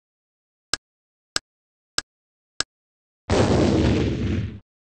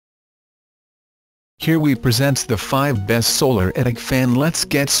Here we presents the 5 best solar attic fan. Let's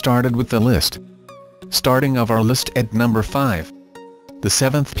get started with the list. Starting of our list at number 5. The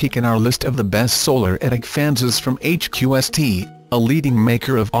 7th pick in our list of the best solar attic fans is from HQST, a leading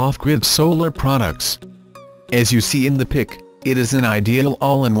maker of off-grid solar products. As you see in the pic, it is an ideal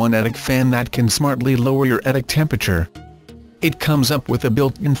all-in-one attic fan that can smartly lower your attic temperature. It comes up with a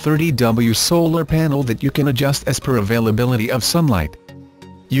built-in 30W solar panel that you can adjust as per availability of sunlight.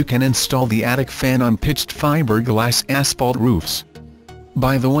 You can install the attic fan on pitched fiberglass asphalt roofs.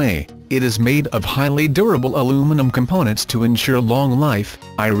 By the way, it is made of highly durable aluminum components to ensure long life,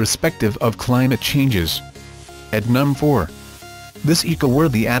 irrespective of climate changes. At number 4. This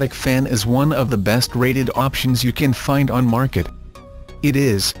eco-worthy attic fan is one of the best-rated options you can find on market. It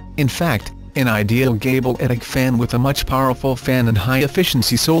is, in fact, an ideal gable attic fan with a much powerful fan and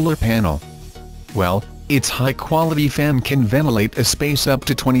high-efficiency solar panel. Well, its high-quality fan can ventilate a space up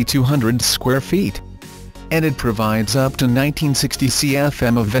to 2,200 square feet. And it provides up to 1960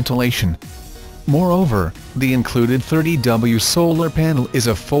 CFM of ventilation. Moreover, the included 30W solar panel is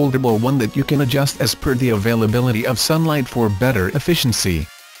a foldable one that you can adjust as per the availability of sunlight for better efficiency.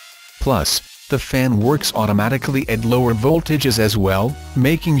 Plus, the fan works automatically at lower voltages as well,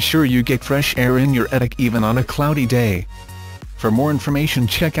 making sure you get fresh air in your attic even on a cloudy day. For more information,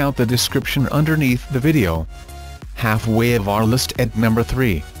 check out the description underneath the video. Halfway of our list at number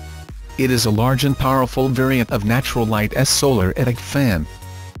 3. It is a large and powerful variant of Natural Light's solar attic fan.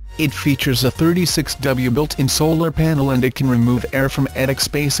 It features a 36W built-in solar panel and it can remove air from attic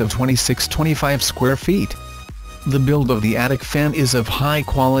space of 26-25 square feet. The build of the attic fan is of high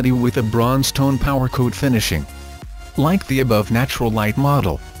quality with a bronze tone power coat finishing. Like the above Natural Light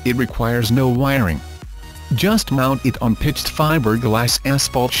model, it requires no wiring. Just mount it on pitched fiberglass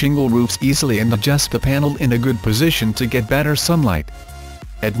asphalt shingle roofs easily and adjust the panel in a good position to get better sunlight.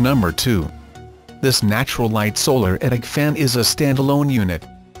 At number 2. This Natural Light solar attic fan is a standalone unit.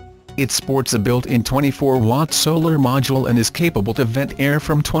 It sports a built-in 24-watt solar module and is capable to vent air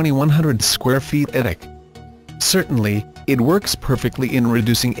from 2,100 square feet attic. Certainly, it works perfectly in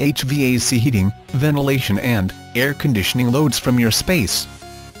reducing HVAC heating, ventilation and air conditioning loads from your space.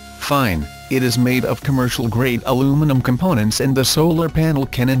 Fine, it is made of commercial-grade aluminum components and the solar panel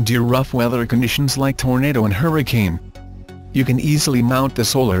can endure rough weather conditions like tornado and hurricane. You can easily mount the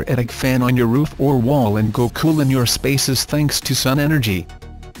solar attic fan on your roof or wall and go cool in your spaces thanks to sun energy.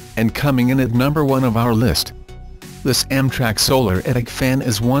 And coming in at number 1 of our list. This Amtrak solar attic fan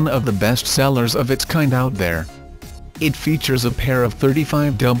is one of the best sellers of its kind out there. It features a pair of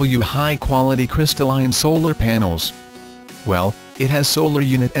 35W high-quality crystalline solar panels. Well, it has solar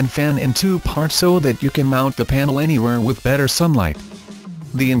unit and fan in 2 parts so that you can mount the panel anywhere with better sunlight.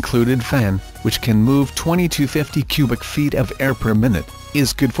 The included fan, which can move 20 to 50 cubic feet of air per minute,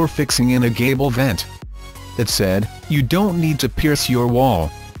 is good for fixing in a gable vent. That said, you don't need to pierce your wall.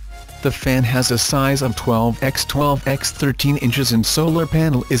 The fan has a size of 12x12x13 inches and solar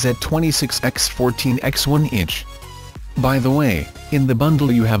panel is at 26x14x1 inch. By the way, in the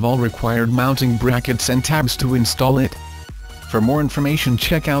bundle you have all required mounting brackets and tabs to install it. For more information,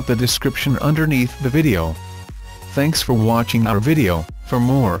 check out the description underneath the video. Thanks for watching our video. For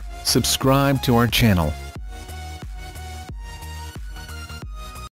more, subscribe to our channel.